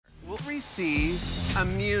receive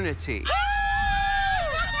immunity.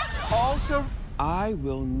 Also, I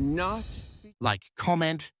will not... Like,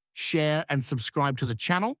 comment, share, and subscribe to the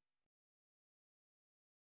channel.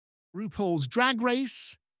 RuPaul's Drag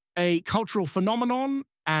Race, a cultural phenomenon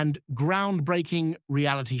and groundbreaking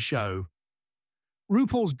reality show.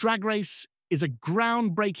 RuPaul's Drag Race is a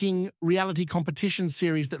groundbreaking reality competition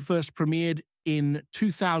series that first premiered in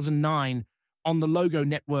 2009 on the Logo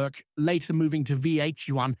network, later moving to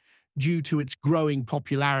VH1 due to its growing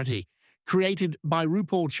popularity. Created by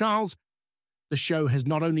RuPaul Charles, the show has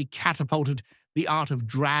not only catapulted the art of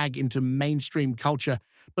drag into mainstream culture,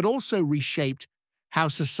 but also reshaped how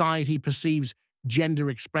society perceives gender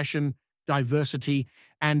expression, diversity,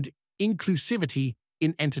 and inclusivity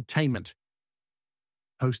in entertainment.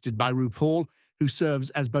 Hosted by RuPaul, who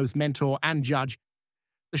serves as both mentor and judge,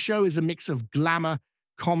 the show is a mix of glamour,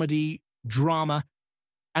 comedy, drama,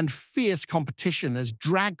 and fierce competition as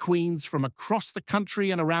drag queens from across the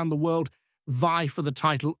country and around the world vie for the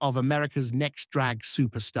title of America's Next Drag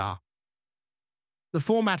Superstar. The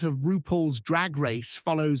format of RuPaul's Drag Race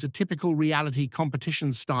follows a typical reality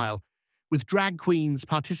competition style, with drag queens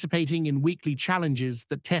participating in weekly challenges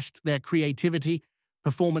that test their creativity,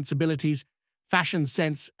 performance abilities, fashion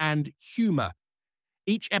sense, and humor.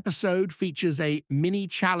 Each episode features a mini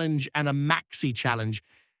challenge and a maxi challenge.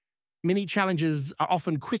 Mini challenges are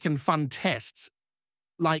often quick and fun tests,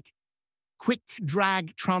 like quick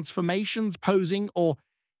drag transformations, posing, or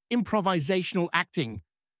improvisational acting.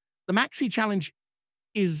 The maxi challenge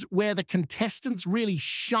is where the contestants really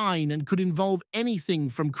shine and could involve anything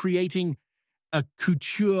from creating a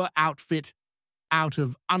couture outfit out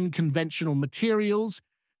of unconventional materials,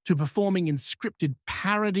 to performing in scripted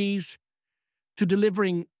parodies, to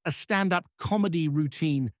delivering a stand-up comedy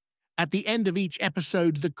routine. At the end of each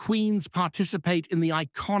episode, the queens participate in the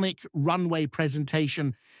iconic runway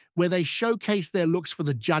presentation where they showcase their looks for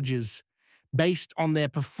the judges based on their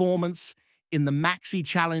performance in the Maxi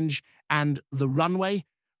Challenge and the runway.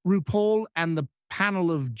 RuPaul and the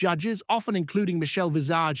panel of judges, often including Michelle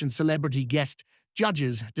Visage and celebrity guest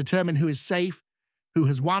judges, determine who is safe, who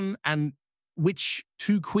has won, and which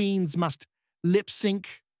two queens must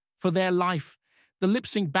lip-sync for their life. The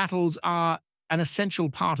lip-sync battles are an essential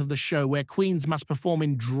part of the show, where queens must perform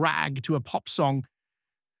in drag to a pop song.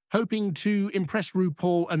 Hoping to impress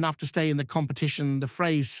RuPaul enough to stay in the competition, the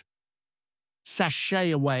phrase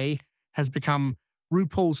 "sashay away" has become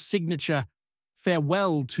RuPaul's signature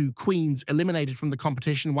farewell to queens eliminated from the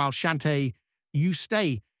competition, while "Shantae, you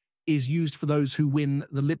stay" is used for those who win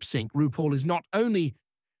the lip sync. RuPaul is not only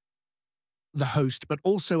the host, but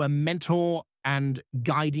also a mentor and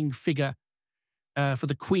guiding figure for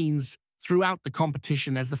the queens throughout the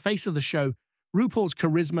competition. As the face of the show, RuPaul's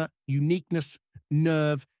charisma, uniqueness,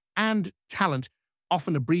 nerve, and talent,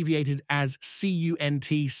 often abbreviated as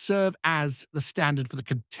CUNT, serve as the standard for the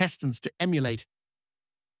contestants to emulate.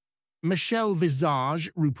 Michelle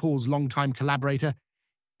Visage, RuPaul's longtime collaborator,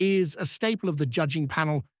 is a staple of the judging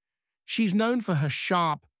panel. She's known for her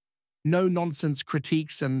sharp, no-nonsense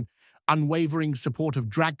critiques and unwavering support of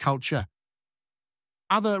drag culture.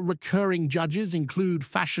 Other recurring judges include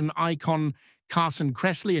fashion icon Carson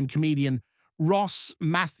Kressley and comedian Ross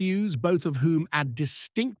Matthews, both of whom add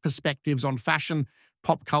distinct perspectives on fashion,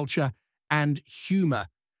 pop culture, and humor.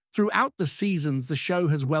 Throughout the seasons, the show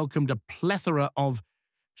has welcomed a plethora of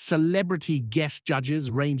celebrity guest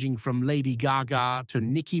judges, ranging from Lady Gaga to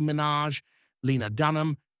Nicki Minaj, Lena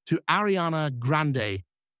Dunham, to Ariana Grande,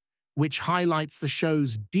 which highlights the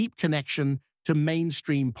show's deep connection to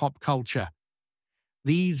mainstream pop culture.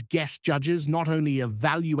 These guest judges not only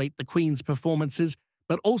evaluate the queen's performances,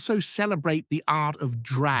 but also celebrate the art of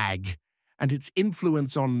drag and its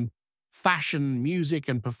influence on fashion, music,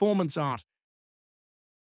 and performance art.